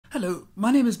Hello,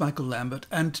 my name is Michael Lambert,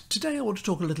 and today I want to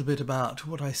talk a little bit about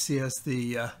what I see as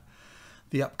the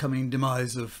upcoming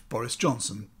demise of Boris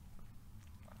Johnson.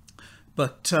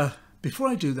 But before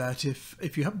I do that,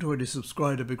 if you haven't already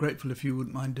subscribed, I'd be grateful if you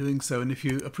wouldn't mind doing so, and if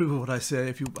you approve of what I say,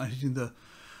 if you mind hitting the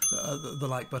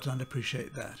like button, I'd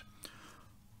appreciate that.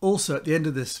 Also, at the end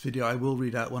of this video, I will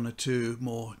read out one or two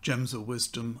more gems of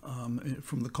wisdom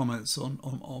from the comments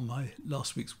on my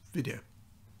last week's video.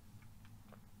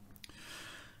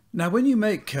 Now, when you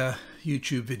make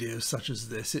YouTube videos such as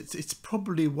this, it's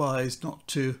probably wise not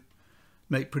to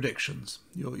make predictions.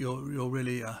 You're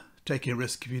really taking a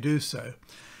risk if you do so.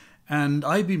 And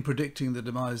I've been predicting the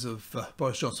demise of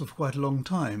Boris Johnson for quite a long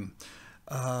time,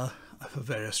 for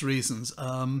various reasons.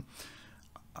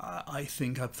 I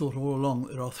think I've thought all along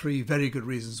that there are three very good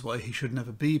reasons why he should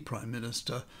never be Prime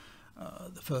Minister.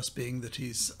 The first being that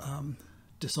he's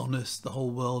dishonest. The whole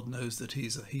world knows that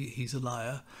he's a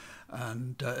liar.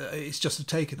 And it's just a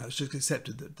taken. It's just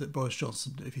accepted that Boris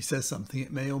Johnson, if he says something,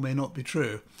 it may or may not be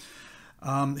true.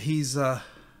 He's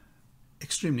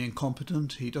extremely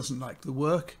incompetent. He doesn't like the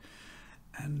work,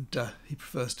 and he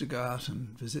prefers to go out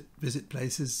and visit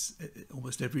places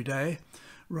almost every day,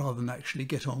 rather than actually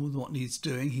get on with what needs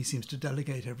doing. He seems to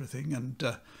delegate everything, and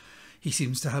he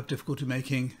seems to have difficulty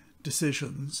making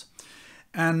decisions.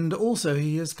 And also,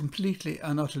 he is completely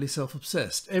and utterly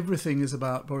self-obsessed. Everything is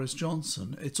about Boris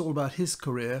Johnson. It's all about his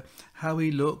career, how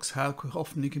he looks, how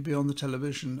often he can be on the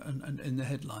television and in the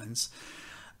headlines.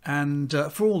 And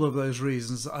for all of those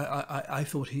reasons, I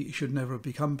thought he should never have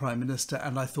become Prime Minister,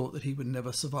 and I thought that he would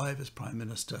never survive as Prime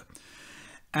Minister.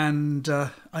 And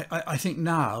I think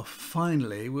now,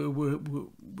 finally, we're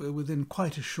within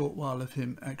quite a short while of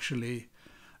him actually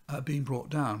being brought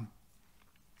down.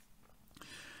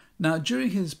 Now, during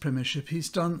his premiership, he's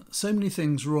done so many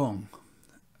things wrong,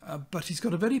 but he's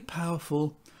got a very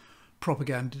powerful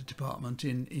propaganda department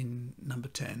in number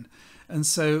 10. And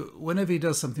so whenever he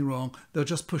does something wrong, they'll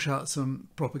just push out some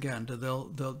propaganda.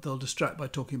 They'll distract by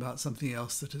talking about something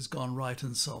else that has gone right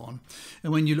and so on.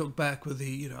 And when you look back with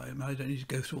the, I don't need to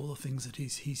go through all the things that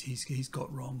he's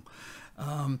got wrong.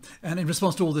 And in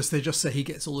response to all this, they just say he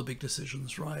gets all the big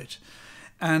decisions right.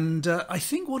 And I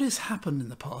think what has happened in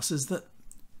the past is that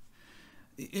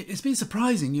it's been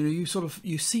surprising, you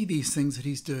see these things that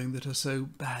he's doing that are so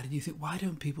bad, and you think, why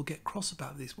don't people get cross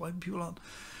about this? Why people aren't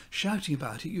shouting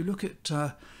about it? You look at,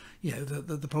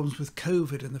 the problems with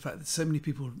COVID and the fact that so many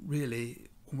people really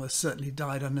almost certainly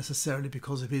died unnecessarily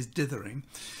because of his dithering.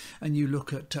 And you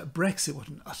look at Brexit, what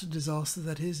an utter disaster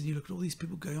that is. And you look at all these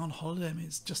people going on holiday. I mean,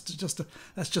 it's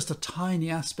that's just a tiny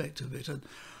aspect of it.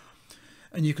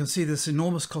 And you can see this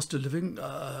enormous cost of living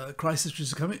crisis which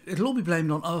is coming. It'll all be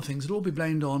blamed on other things. It'll all be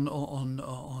blamed on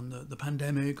the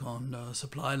pandemic, on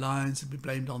supply lines. It'll be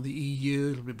blamed on the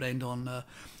EU. It'll be blamed on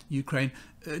Ukraine.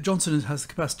 Johnson has the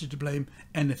capacity to blame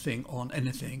anything on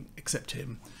anything except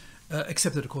him.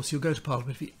 Except that, of course, he'll go to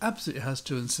Parliament if he absolutely has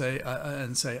to and say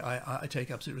I take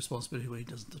absolute responsibility when he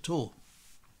doesn't at all.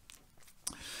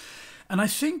 And I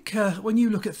think when you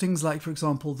look at things like, for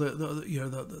example,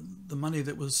 the money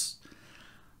that was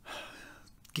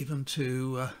given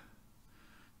to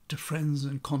friends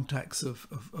and contacts of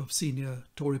senior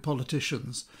Tory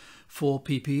politicians for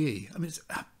PPE. I mean, it's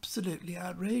absolutely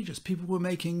outrageous. People were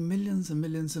making millions and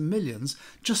millions and millions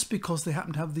just because they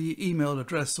happened to have the email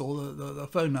address or the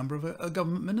phone number of a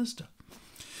government minister.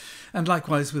 And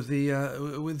likewise with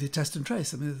the test and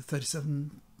trace. I mean, the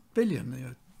 37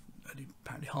 billion, only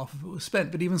apparently half of it was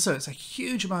spent, but even so, it's a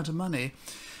huge amount of money.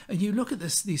 And you look at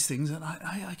these things, and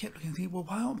I kept looking and thinking, well,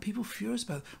 why aren't people furious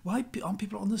about it? Why aren't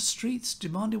people on the streets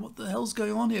demanding what the hell's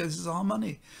going on here? This is our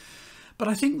money. But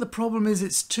I think the problem is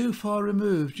it's too far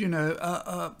removed.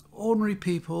 Ordinary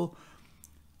people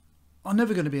are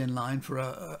never going to be in line for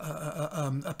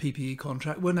a PPE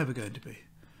contract. We're never going to be.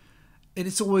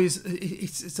 It's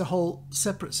a whole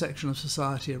separate section of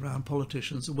society around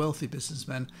politicians and wealthy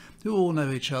businessmen who all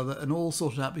know each other and all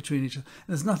sorted out between each other.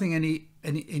 And there's nothing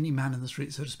any man in the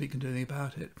street, so to speak, can do anything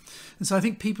about it. And so I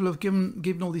think people have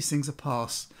given all these things a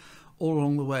pass all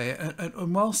along the way.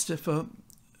 And whilst for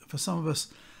some of us,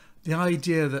 the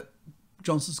idea that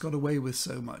Johnson's got away with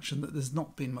so much and that there's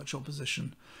not been much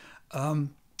opposition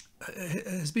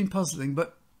has been puzzling,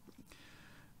 but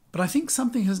I think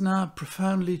something has now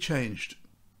profoundly changed.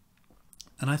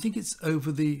 And I think it's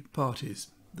over the parties,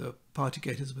 the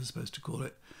partygate as we're supposed to call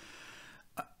it.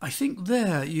 I think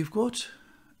there you've got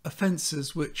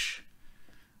offences which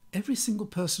every single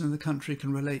person in the country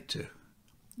can relate to.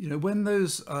 When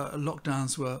those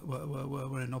lockdowns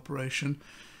were in operation,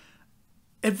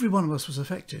 every one of us was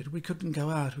affected. We couldn't go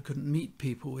out, we couldn't meet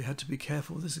people, we had to be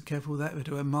careful with this and careful with that, we had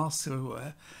to wear masks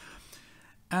everywhere.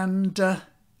 And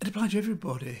it applied to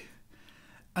everybody.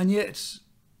 And yet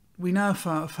we now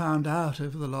found out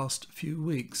over the last few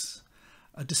weeks,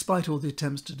 despite all the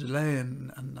attempts to delay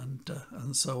and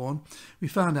so on, we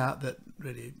found out that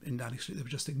really in Downing Street they were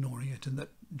just ignoring it, and that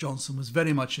Johnson was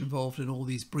very much involved in all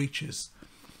these breaches.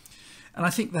 And I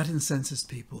think that incenses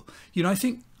people. You know, I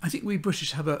think we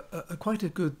British have a quite a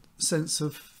good sense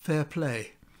of fair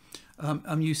play.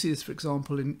 You see this, for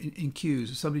example, in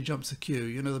queues. If somebody jumps a queue,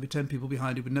 you know, there'll be 10 people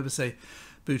behind who would never say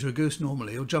boo to a goose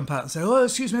normally, or jump out and say, oh,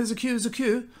 excuse me, there's a queue, there's a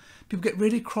queue. People get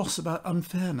really cross about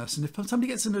unfairness. And if somebody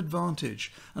gets an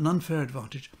advantage, an unfair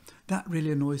advantage, that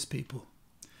really annoys people.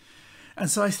 And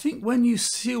so I think when you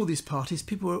see all these parties,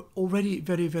 people are already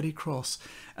very, very cross.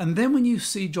 And then when you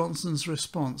see Johnson's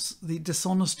response, the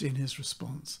dishonesty in his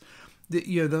response,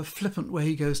 the flippant way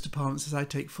he goes to Parliament, says, I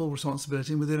take full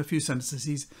responsibility, and within a few sentences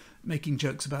he's making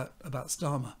jokes about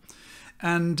Starmer.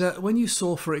 And when you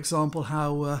saw, for example,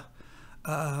 how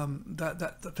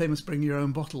that famous Bring Your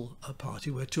Own Bottle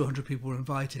party where 200 people were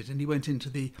invited, and he went into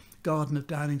the garden of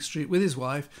Downing Street with his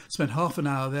wife, spent half an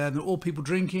hour there, and all people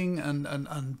drinking and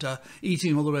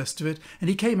eating, all the rest of it, and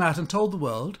he came out and told the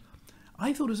world,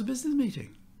 I thought it was a business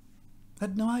meeting.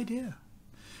 Had no idea.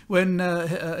 When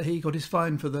he got his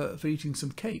fine for eating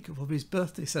some cake for his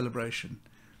birthday celebration,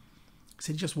 he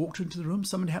said he just walked into the room,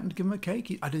 somebody happened to give him a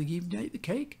cake, I don't think he even ate the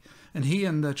cake, and he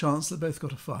and the Chancellor both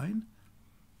got a fine.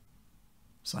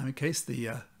 Simon Case,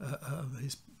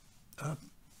 his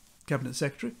cabinet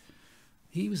secretary,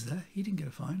 he was there. He didn't get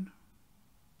a fine.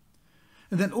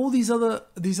 And then all these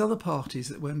other parties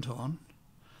that went on,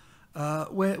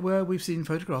 where we've seen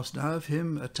photographs now of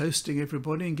him toasting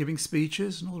everybody and giving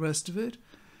speeches and all the rest of it.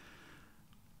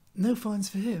 No fines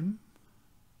for him.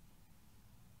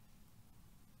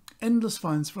 Endless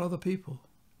fines for other people,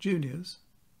 juniors.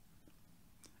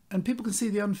 And people can see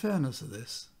the unfairness of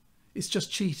this. It's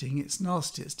just cheating, it's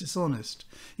nasty, it's dishonest.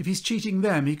 If he's cheating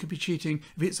them, he could be cheating...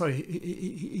 If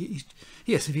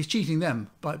he's cheating them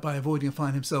by avoiding a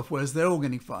fine himself, whereas they're all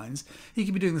getting fines, he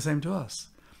could be doing the same to us.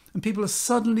 And people are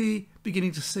suddenly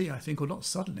beginning to see, I think, or not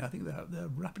suddenly, I think they're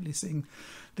rapidly seeing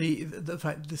the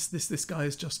fact that this guy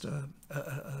is just a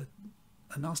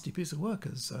nasty piece of work,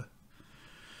 as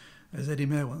Eddie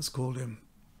Mair once called him.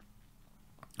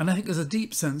 And I think there's a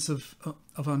deep sense of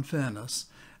unfairness.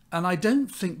 And I don't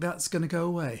think that's going to go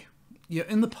away. Yeah,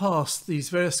 in the past, these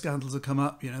various scandals have come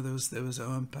up. You know, there was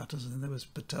Owen Patterson, there was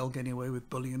Patel getting away with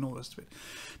bullying and all the rest of it.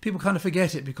 People kind of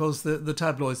forget it because the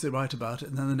tabloids, they write about it,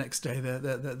 and then the next day, there's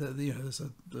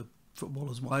the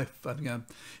footballer's wife having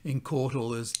in court,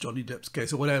 or there's Johnny Depp's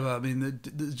case, or whatever. I mean,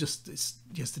 it's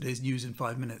yesterday's news in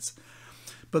 5 minutes.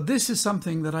 But this is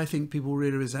something that I think people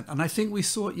really resent, and I think we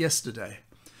saw it yesterday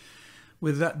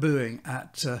with that booing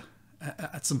at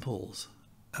St Paul's.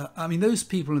 I mean, those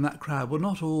people in that crowd they're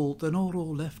not all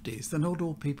lefties. They're not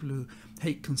all people who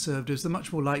hate Conservatives. They're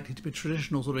much more likely to be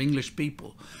traditional sort of English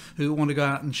people who want to go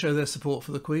out and show their support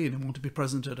for the Queen and want to be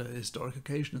present at a historic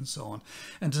occasion and so on.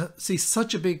 And to see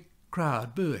such a big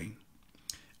crowd booing,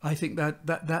 I think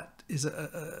that is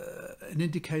an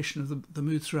indication of the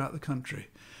mood throughout the country.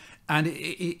 And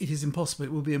it is impossible,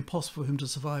 it will be impossible for him to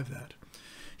survive that.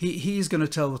 He's going to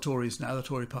tell the Tories now, the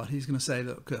Tory party, he's going to say,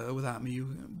 look, without me,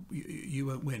 you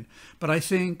won't win. But I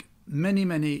think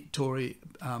many Tory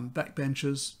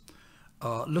backbenchers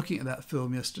are looking at that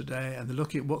film yesterday, and they're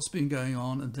looking at what's been going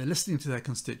on, and they're listening to their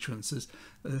constituents,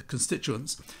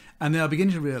 and they are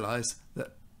beginning to realise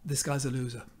that this guy's a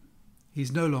loser.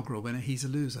 He's no longer a winner, he's a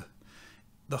loser.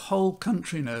 The whole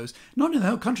country knows, not in the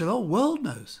whole country, the whole world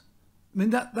knows. I mean,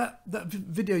 that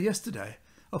video yesterday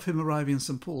of him arriving in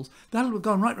St Paul's, that'll have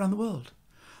gone right around the world.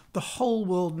 The whole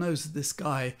world knows that this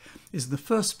guy is in the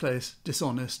first place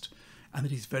dishonest, and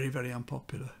that he's very, very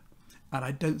unpopular. And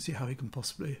I don't see how he can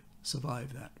possibly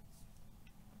survive that.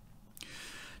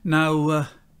 Now,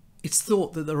 it's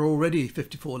thought that there are already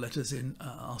 54 letters in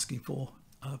asking for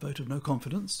a vote of no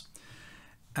confidence.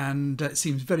 And it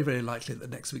seems very, very likely that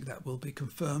next week that will be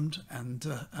confirmed. And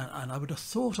I would have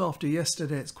thought after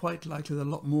yesterday, it's quite likely that a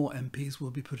lot more MPs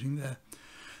will be putting their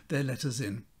letters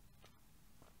in.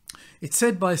 It's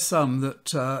said by some that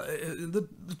the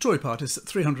Tory party is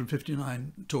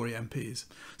 359 Tory MPs,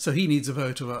 so he needs a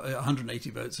vote of 180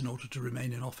 votes in order to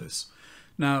remain in office.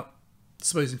 Now,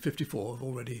 supposing 54 have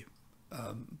already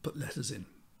put letters in.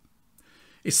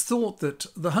 It's thought that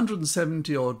the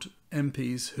 170 odd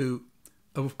MPs who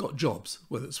have got jobs,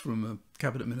 whether it's from a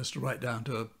cabinet minister right down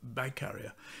to a bag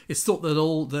carrier, it's thought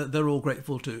that they're all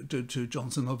grateful to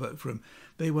Johnson, they'll vote for him.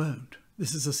 They won't.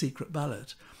 This is a secret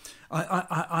ballot.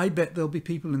 I bet there'll be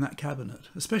people in that cabinet,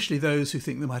 especially those who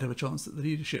think they might have a chance at the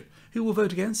leadership, who will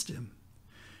vote against him.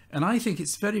 And I think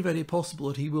it's very, very possible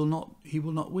that he will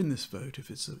not win this vote if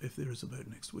there is a vote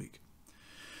next week.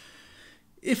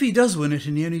 If he does win it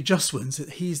and he only just wins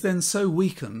it, he's then so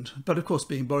weakened. But of course,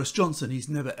 being Boris Johnson, he's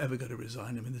never ever going to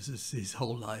resign. I mean, this is his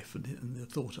whole life, and the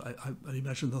thought, I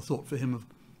imagine the thought for him of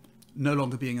no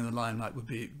longer being in the limelight would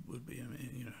be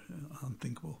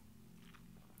unthinkable.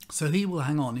 So he will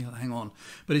hang on,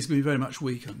 but he's going to be very much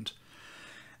weakened.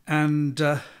 And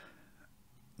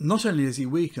not only is he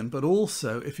weakened, but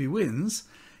also if he wins,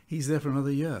 he's there for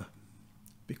another year,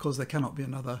 because there cannot be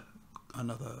another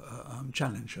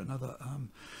challenge, another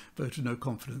vote of no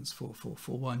confidence for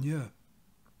 1 year.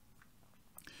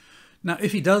 Now,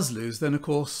 if he does lose, then of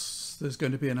course there's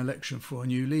going to be an election for a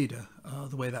new leader.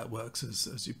 The way that works,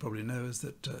 as you probably know, is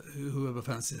that whoever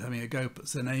fancies having a go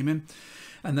puts their name in,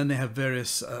 and then they have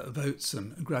various votes,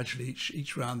 and gradually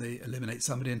each round they eliminate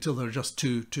somebody until there are just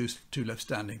two left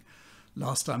standing.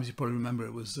 Last time, as you probably remember,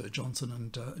 it was Johnson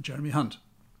and Jeremy Hunt.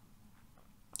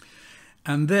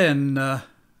 And then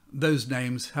those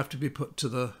names have to be put to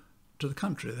the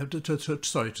country. They have to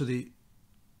the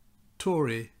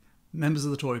Tory members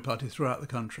of the Tory party throughout the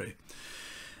country.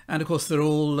 And of course, they're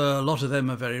all a lot of them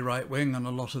are very right wing, and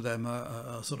a lot of them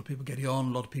are sort of people getting on.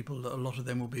 A lot of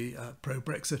them will be pro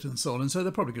Brexit and so on. And so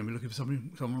they're probably going to be looking for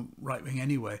someone right wing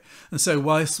anyway. And so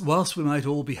whilst we might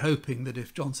all be hoping that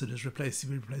if Johnson is replaced,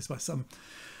 he'll be replaced by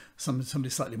somebody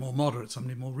slightly more moderate,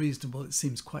 somebody more reasonable, it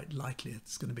seems quite likely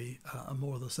it's going to be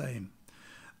more of the same.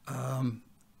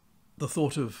 The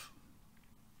thought of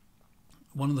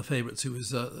one of the favourites, who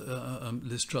was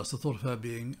Liz Truss, the thought of her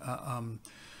being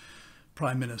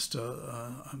Prime Minister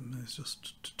is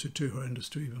just too horrendous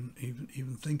to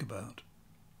even think about.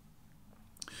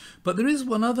 But there is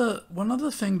one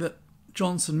other thing that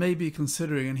Johnson may be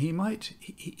considering, and he might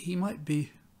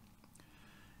be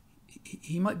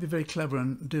very clever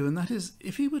and do, and that is,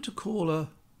 if he were to call a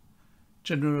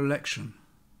general election,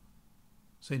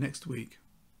 say next week,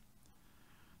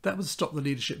 that would stop the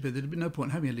leadership bid. There'd be no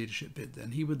point having a leadership bid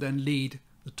then. He would then lead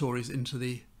the Tories into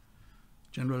the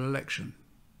general election.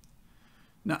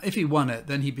 Now, if he won it,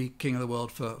 then he'd be king of the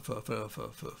world for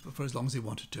as long as he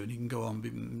wanted to, and he can go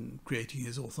on creating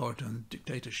his authority and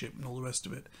dictatorship and all the rest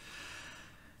of it.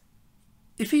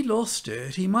 If he lost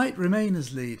it, he might remain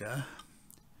as leader,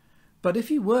 but if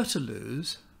he were to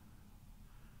lose,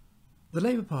 the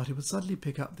Labour Party would suddenly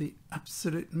pick up the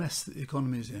absolute mess that the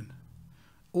economy is in.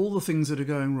 All the things that are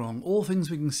going wrong, all things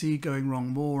we can see going wrong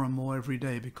more and more every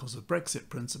day because of Brexit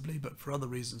principally, but for other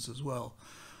reasons as well.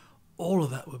 All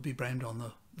of that would be blamed on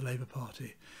the Labour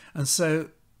Party. And so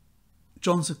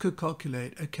Johnson could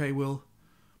calculate, okay, we'll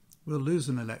lose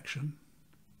an election,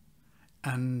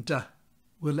 and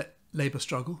we'll let Labour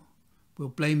struggle. We'll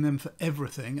blame them for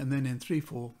everything, and then in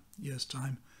 3-4 years'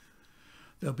 time,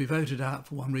 they'll be voted out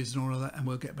for one reason or another, and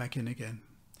we'll get back in again.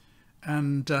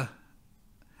 And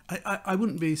I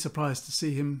wouldn't be surprised to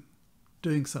see him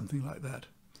doing something like that,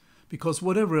 because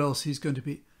whatever else, he's going to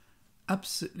be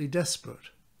absolutely desperate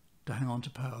to hang on to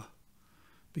power,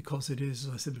 because it is,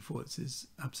 as I said before, it's his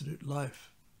absolute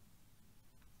life.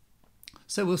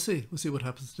 So we'll see what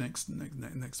happens next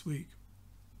week.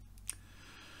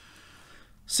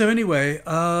 So anyway,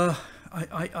 I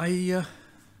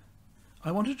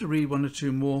wanted to read one or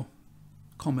two more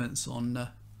comments on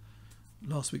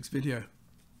last week's video.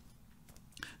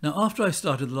 Now, after I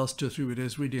started the last 2 or 3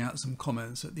 videos reading out some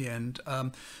comments at the end,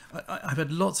 I've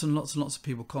had lots and lots of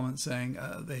people comment saying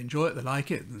they enjoy it, they like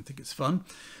it, and think it's fun.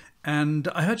 And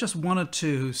I had just 1 or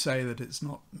 2 who say that it's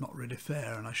not really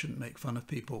fair and I shouldn't make fun of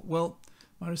people. Well,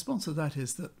 my response to that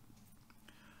is that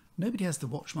nobody has to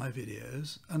watch my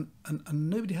videos, and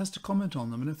nobody has to comment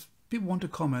on them. And if people want to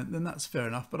comment, then that's fair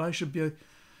enough, but I should be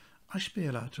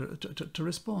allowed to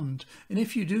respond. And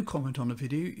if you do comment on a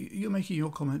video, you're making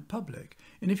your comment public.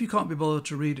 And if you can't be bothered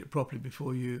to read it properly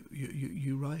before you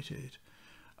write it,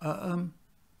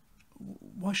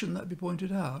 why shouldn't that be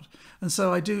pointed out? And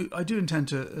so I do intend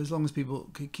to, as long as people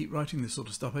keep writing this sort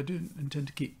of stuff, I do intend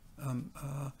to keep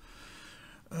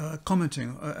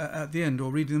commenting at the end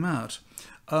or reading them out.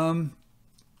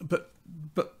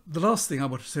 But the last thing I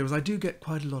wanted to say was I do get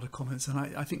quite a lot of comments, and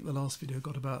I think the last video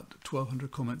got about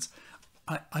 1,200 comments.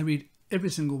 I read every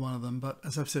single one of them, but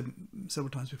as I've said several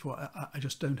times before, I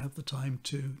just don't have the time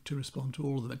to respond to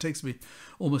all of them. It takes me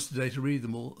almost a day to read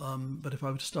them all, but if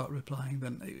I were to start replying,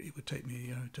 then it would take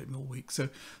me all week. So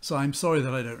I'm sorry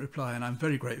that I don't reply, and I'm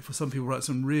very grateful. Some people write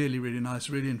some really nice,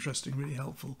 really interesting, really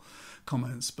helpful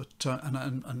comments, but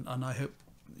and I hope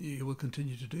you will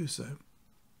continue to do so.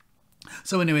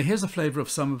 So anyway, here's a flavour of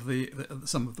some of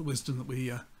the wisdom that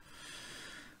we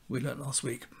learnt last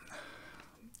week.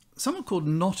 Someone called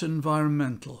Not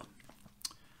Environmental.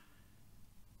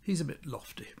 He's a bit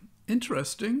lofty.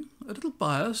 Interesting, a little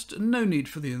biased, and no need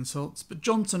for the insults, but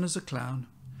Johnson is a clown,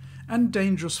 and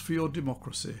dangerous for your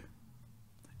democracy.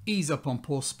 Ease up on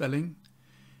poor spelling.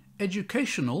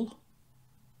 Educational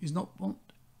is not what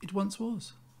it once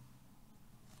was.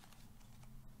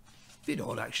 Bit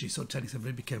odd, actually, sort of telling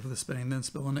somebody be careful with the spelling and then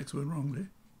spell the next word wrongly.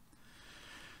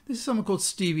 This is someone called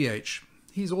Stevie H.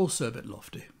 He's also a bit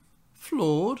lofty.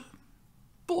 Flawed,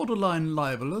 borderline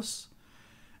libelous,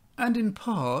 and in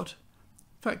part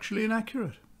factually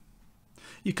inaccurate.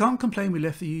 You can't complain we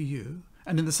left the EU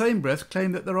and in the same breath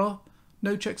claim that there are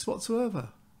no checks whatsoever.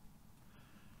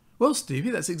 Well,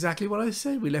 Stevie, that's exactly what I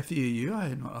said. We left the EU.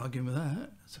 I'm not arguing with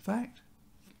that. It's a fact.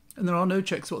 And there are no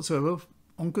checks whatsoever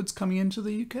on goods coming into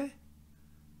the UK.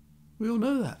 We all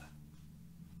know that.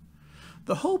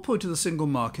 The whole point of the single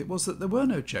market was that there were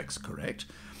no checks, correct?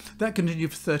 That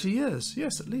continued for 30 years.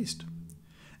 Yes, at least.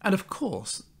 And of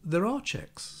course, there are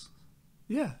checks.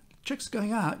 Yeah, checks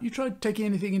going out. You tried taking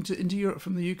anything into Europe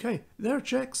from the UK. There are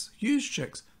checks, huge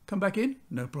checks. Come back in,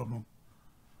 no problem.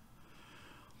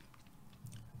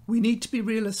 We need to be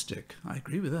realistic. I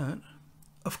agree with that.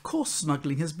 Of course,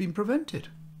 smuggling has been prevented.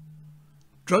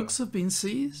 Drugs have been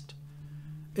seized.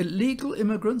 Illegal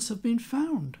immigrants have been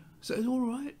found. So it's all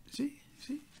right. See?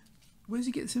 Where does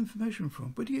he get this information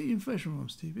from? Where do you get your information from,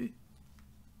 Stevie?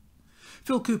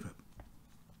 Phil Cooper.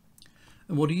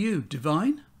 And what are you,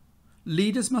 divine?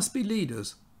 Leaders must be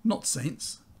leaders, not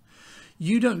saints.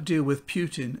 You don't deal with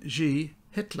Putin, Xi,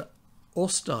 Hitler or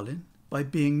Stalin by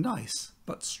being nice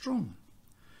but strong.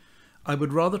 I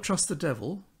would rather trust the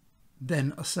devil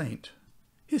than a saint.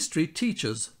 History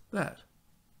teaches that.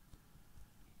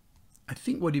 I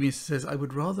think what he means says, I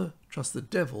would rather trust the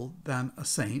devil than a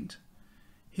saint.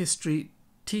 History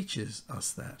teaches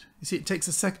us that. You see, it takes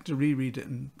a second to reread it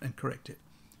and correct it.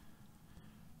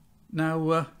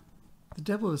 Now, the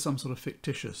devil is some sort of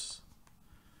fictitious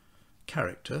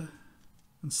character,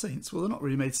 and saints, well, they're not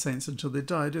really made saints until they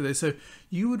die, do they? So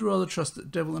you would rather trust the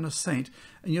devil than a saint,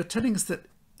 and you're telling us that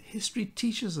history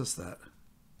teaches us that.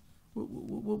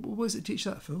 Where does it teach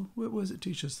that, Phil? Where does it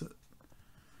teach us that?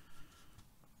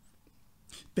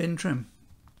 Ben Trim.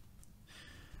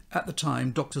 At the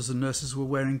time, doctors and nurses were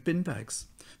wearing bin bags.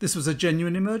 This was a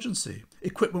genuine emergency.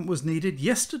 Equipment was needed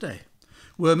yesterday.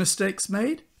 Were mistakes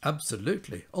made?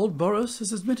 Absolutely. Old Boris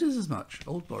has admitted as much.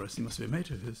 Old Boris, he must be a mate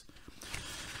of his.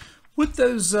 Would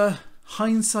those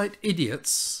hindsight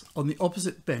idiots on the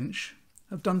opposite bench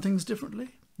have done things differently?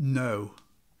 No.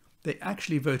 They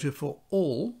actually voted for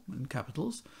all, in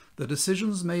capitals, the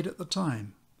decisions made at the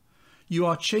time. You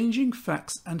are changing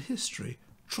facts and history.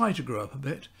 Try to grow up a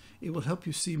bit. It will help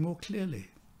you see more clearly.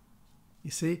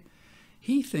 You see,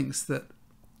 he thinks that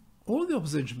all the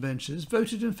opposition benches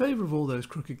voted in favour of all those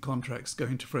crooked contracts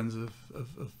going to friends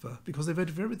because they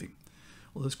voted for everything.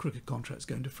 All those crooked contracts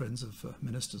going to friends of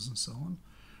ministers and so on.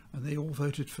 And they all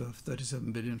voted for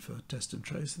 37 billion for test and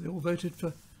trace. They all voted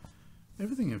for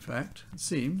everything, in fact, it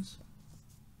seems.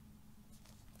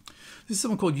 This is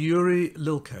someone called Yuri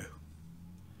Lilko.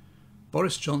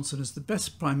 Boris Johnson is the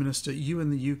best Prime Minister you in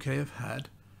the UK have had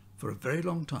for a very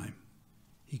long time.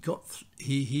 He got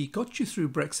you through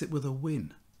Brexit with a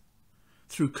win.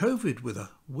 Through COVID with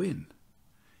a win.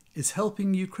 Is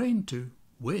helping Ukraine to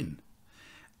win.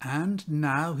 And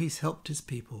now he's helped his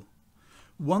people.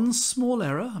 One small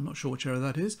error, I'm not sure which error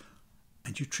that is,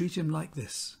 and you treat him like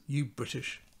this. You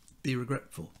British, be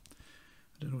regretful.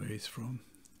 I don't know where he's from.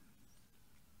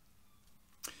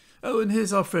 Oh, and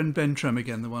here's our friend Ben Trim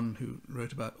again, the one who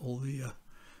wrote about all the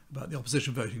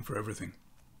opposition voting for everything.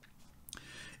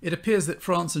 It appears that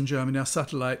France and Germany are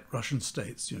satellite Russian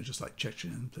states, just like Chechnya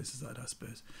and places like that, I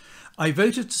suppose. I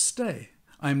voted to stay.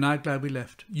 I am now glad we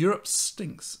left. Europe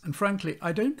stinks, and frankly,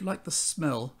 I don't like the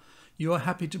smell. You are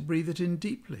happy to breathe it in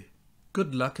deeply.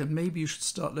 Good luck, and maybe you should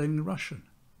start learning Russian.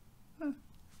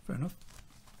 Fair enough.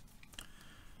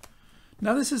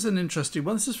 Now, this is an interesting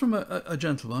one. This is from a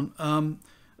gentleman.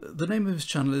 The name of his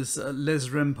channel is Les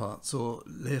Remparts, or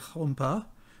Les Remparts,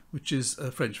 which is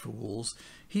French for walls.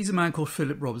 He's a man called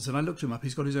Philip Robinson. I looked him up.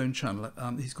 He's got his own channel.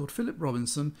 He's called Philip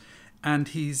Robinson, and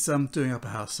he's doing up a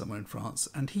house somewhere in France.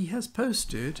 And he has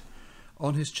posted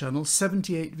on his channel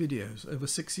 78 videos over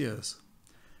 6 years.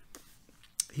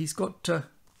 He's got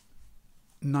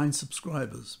 9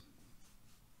 subscribers.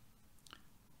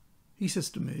 He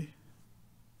says to me,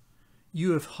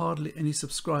 you have hardly any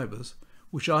subscribers,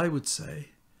 which I would say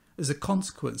is a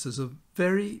consequence of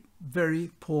very,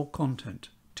 very poor content.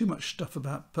 Too much stuff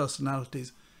about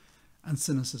personalities and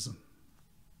cynicism.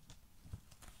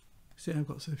 See, I've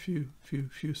got so few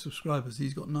subscribers.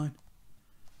 He's got 9.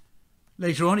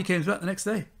 Later on, he came back the next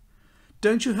day.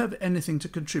 Don't you have anything to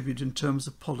contribute in terms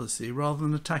of policy rather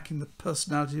than attacking the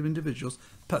personality of individuals?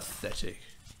 Pathetic.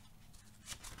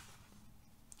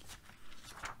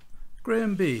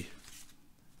 Graham B.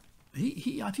 I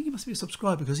think he must be a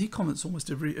subscriber because he comments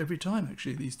almost every time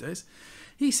actually these days.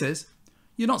 He says,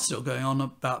 "You're not still going on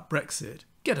about Brexit.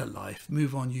 Get a life.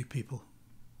 Move on, you people."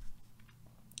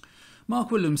 Mark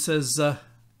Williams says,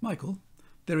 "Michael,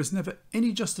 there is never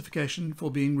any justification for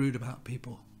being rude about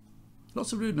people."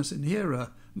 Lots of rudeness in here,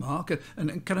 Mark.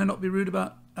 And can I not be rude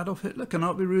about Adolf Hitler? Can I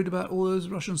not be rude about all those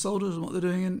Russian soldiers and what they're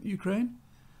doing in Ukraine?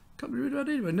 Can't be rude about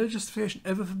anyone. No justification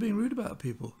ever for being rude about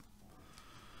people.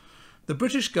 The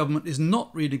British government is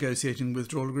not renegotiating the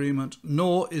withdrawal agreement,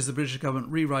 nor is the British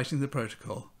government rewriting the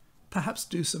protocol. Perhaps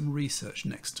do some research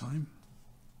next time.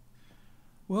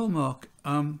 Well, Mark,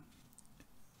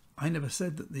 I never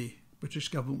said that the British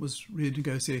government was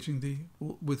renegotiating the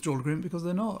withdrawal agreement because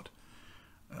they're not.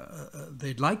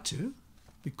 They'd like to,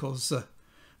 because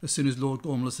as soon as Lord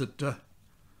Cornwallis had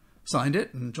signed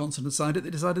it and Johnson had signed it, they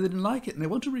decided they didn't like it and they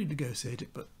want to renegotiate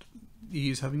it, but the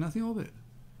EU's having nothing of it.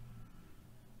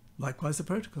 Likewise, the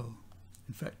protocol.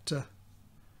 In fact,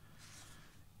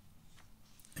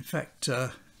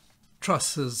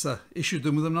 Truss has issued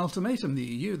them with an ultimatum, the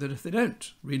EU, that if they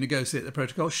don't renegotiate the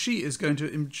protocol, she is going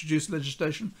to introduce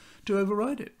legislation to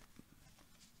override it.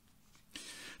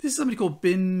 This is somebody called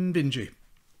Bingy.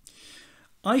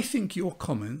 I think your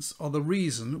comments are the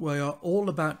reason we are all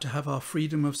about to have our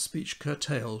freedom of speech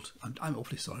curtailed. And I'm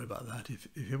awfully sorry about that. If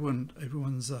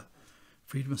everyone's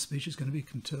freedom of speech is going to be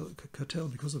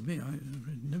curtailed because of me, I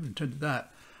never intended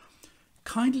that.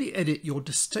 Kindly edit your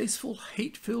distasteful,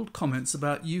 hate-filled comments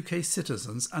about UK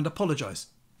citizens and apologise.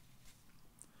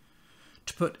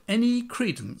 To put any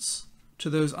credence to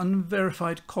those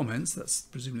unverified comments, that's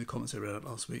presumably the comments I read out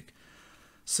last week,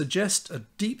 suggest a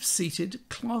deep-seated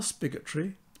class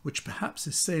bigotry which perhaps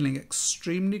is sailing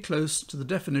extremely close to the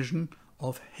definition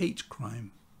of hate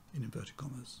crime, in inverted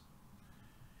commas.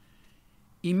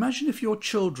 Imagine if your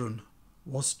children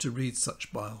was to read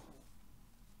such bile.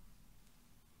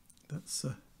 That's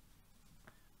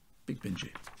Big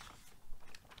Bingy.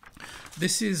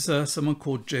 This is someone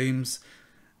called James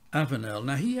Avenel.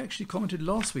 Now, he actually commented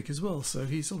last week as well, so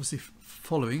he's obviously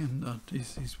following and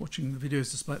he's watching the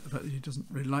videos despite the fact that he doesn't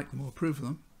really like them or approve of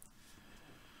them.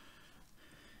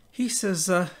 He says,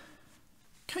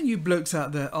 can you blokes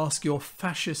out there ask your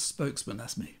fascist spokesman,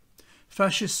 that's me,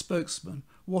 fascist spokesman,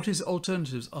 what his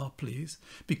alternatives are, please?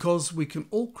 Because we can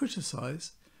all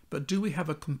criticise, but do we have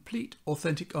a complete,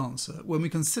 authentic answer when we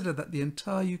consider that the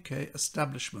entire UK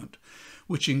establishment,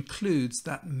 which includes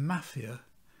that mafia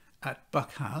at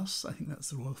Buck House, I think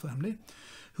that's the royal family,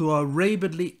 who are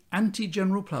rabidly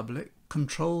anti-general public,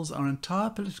 controls our entire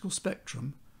political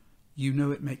spectrum, you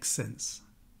know it makes sense.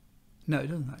 No, it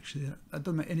doesn't actually. That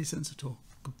doesn't make any sense at all.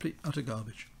 Complete, utter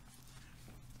garbage.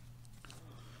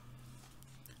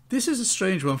 This is a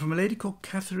strange one from a lady called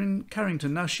Catherine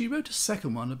Carrington. Now, she wrote a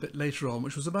second one a bit later on,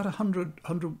 which was about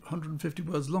 150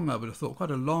 words long, I would have thought,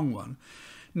 quite a long one.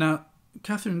 Now,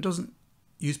 Catherine doesn't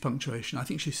use punctuation. I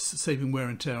think she's saving wear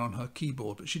and tear on her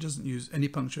keyboard, but she doesn't use any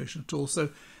punctuation at all, so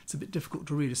it's a bit difficult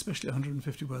to read, especially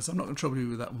 150 words. I'm not going to trouble you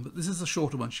with that one, but this is a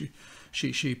shorter one she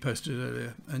posted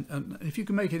earlier. And if you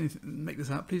can make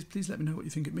this out, please let me know what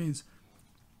you think it means.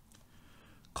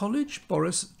 College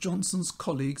Boris Johnson's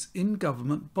colleagues in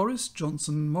government, Boris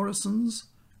Johnson Morrison's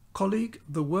colleague,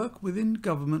 the work within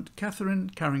government, Catherine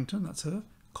Carrington, that's her,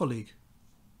 colleague.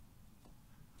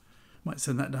 Might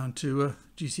send that down to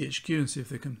GCHQ and see if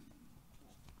they can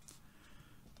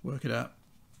work it out.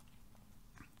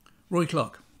 Roy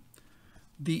Clark.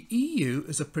 The EU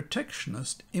is a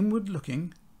protectionist,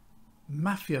 inward-looking,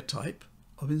 mafia type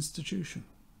of institution.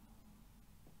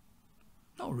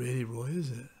 Not really, Roy,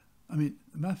 is it? I mean,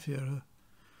 the mafia are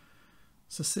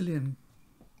Sicilian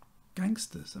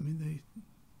gangsters. I mean,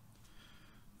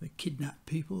 they kidnap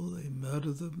people, they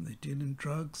murder them, they deal in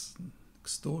drugs and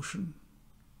extortion.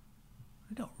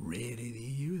 They're not really the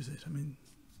EU, is it? I mean,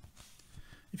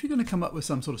 if you're going to come up with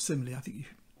some sort of simile, I think you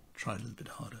should try a little bit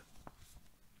harder.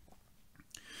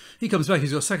 He comes back,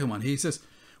 he's got a second one. He says,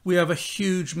 we have a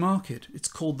huge market. It's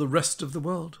called the rest of the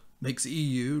world. Makes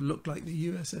EU look like the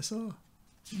USSR.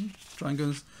 Try and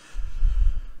go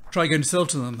and sell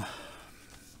to them.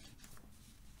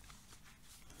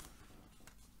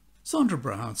 Sandra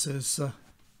Brown says,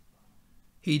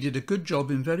 he did a good job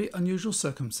in very unusual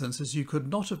circumstances. You could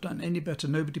not have done any better.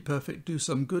 Nobody perfect. Do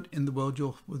some good in the world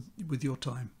with your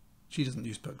time. She doesn't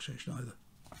use punctuation either.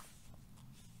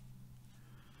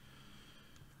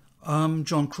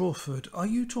 John Crawford, are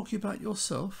you talking about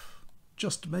yourself?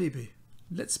 Just maybe.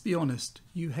 Let's be honest,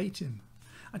 you hate him.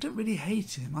 I don't really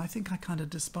hate him. I think I kind of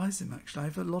despise him, actually. I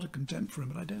have a lot of contempt for him,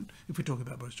 but I don't, if we talk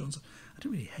about Boris Johnson, I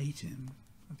don't really hate him.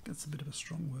 I think that's a bit of a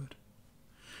strong word.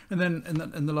 And then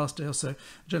in the last day or so, a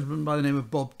gentleman by the name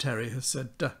of Bob Terry has said,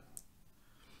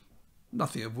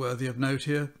 nothing worthy of note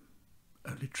here,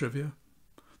 only trivia.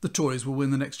 The Tories will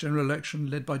win the next general election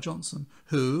led by Johnson,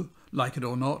 who, like it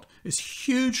or not, is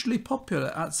hugely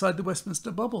popular outside the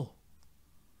Westminster bubble.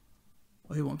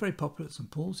 Well, he wasn't very popular at St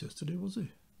Paul's yesterday, was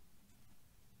he?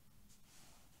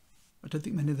 I don't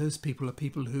think many of those people are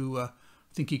people who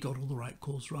think he got all the right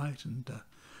calls right and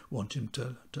want him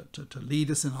to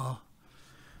lead us in our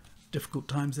difficult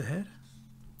times ahead.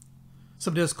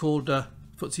 Somebody else called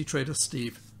FTSE trader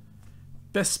Steve.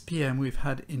 Best PM we've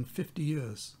had in 50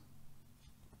 years.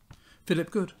 Philip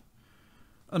Good.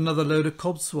 Another load of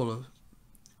codswallop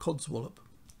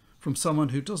from someone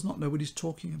who does not know what he's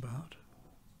talking about.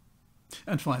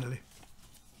 And finally,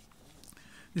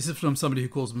 this is from somebody who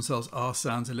calls themselves R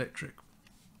Sounds Electric.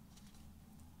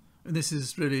 And this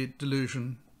is really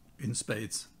delusion in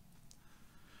spades.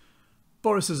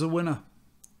 Boris is a winner.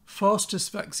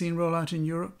 Fastest vaccine rollout in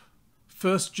Europe.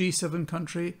 First G7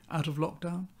 country out of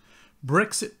lockdown.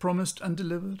 Brexit promised and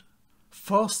delivered.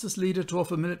 Fastest leader to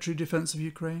offer military defence of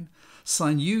Ukraine.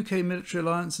 Signed UK military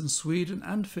alliance in Sweden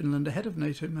and Finland ahead of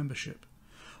NATO membership.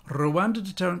 Rwanda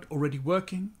deterrent already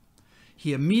working.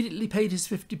 He immediately paid his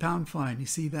 £50 fine. You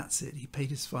see, that's it. He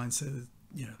paid his fine, so,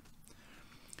 you know.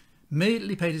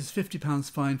 Immediately paid his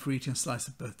 £50 fine for eating a slice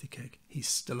of birthday cake. He's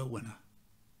still a winner.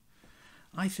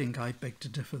 I think I beg to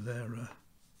differ there,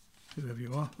 whoever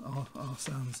you are. R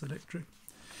Sounds Electric.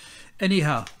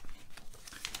 Anyhow,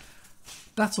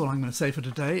 that's all I'm going to say for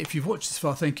today. If you've watched this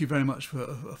far, thank you very much for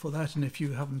that. And if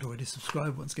you haven't already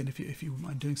subscribed, once again, if you wouldn't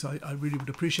mind doing so, I really would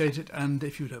appreciate it. And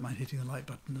if you don't mind hitting the like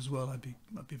button as well, I'd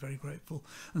be very grateful.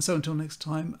 And so until next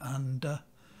time, and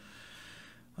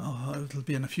it'll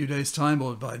be in a few days' time,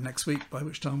 or by next week, by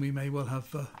which time we may well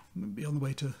have be on the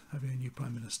way to having a new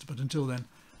Prime Minister. But until then,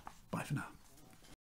 bye for now.